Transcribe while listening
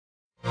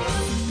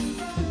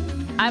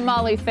I'm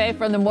Molly Faye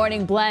from the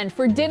Morning Blend.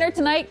 For dinner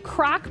tonight,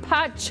 crock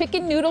pot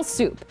chicken noodle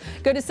soup.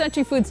 Go to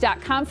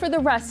SentryFoods.com for the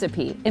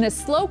recipe. In a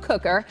slow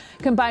cooker,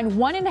 combine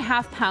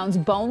 1.5 pounds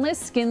boneless,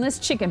 skinless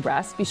chicken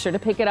breast. Be sure to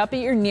pick it up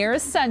at your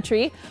nearest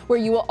Sentry, where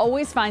you will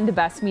always find the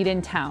best meat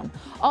in town.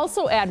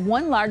 Also add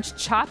 1 large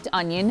chopped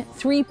onion,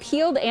 3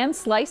 peeled and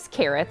sliced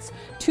carrots,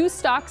 2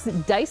 stalks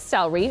diced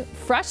celery,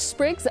 fresh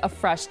sprigs of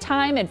fresh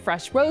thyme and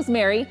fresh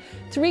rosemary,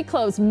 3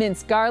 cloves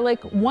minced garlic,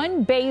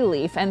 1 bay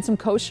leaf, and some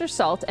kosher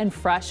salt and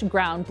fresh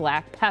ground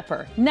black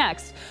pepper.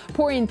 Next,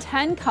 pour in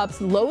 10 cups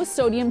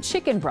low-sodium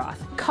chicken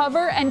broth.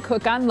 Cover and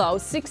cook on low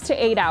 6 to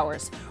 8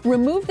 hours.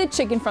 Remove the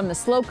chicken from the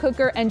slow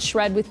cooker and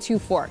shred with 2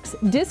 forks.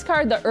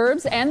 Discard the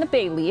herbs and the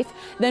bay leaf.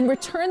 Then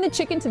return the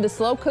chicken to the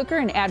slow cooker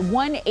and add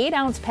 1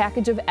 8-ounce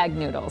package of egg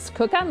noodles.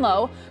 Cook on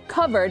low,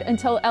 covered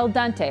until al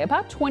dente,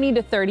 about 20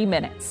 to 30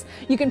 minutes.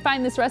 You can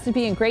find this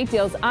recipe and great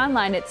deals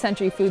online at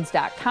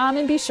SentryFoods.com,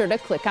 and be sure to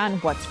click on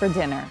What's for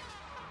Dinner.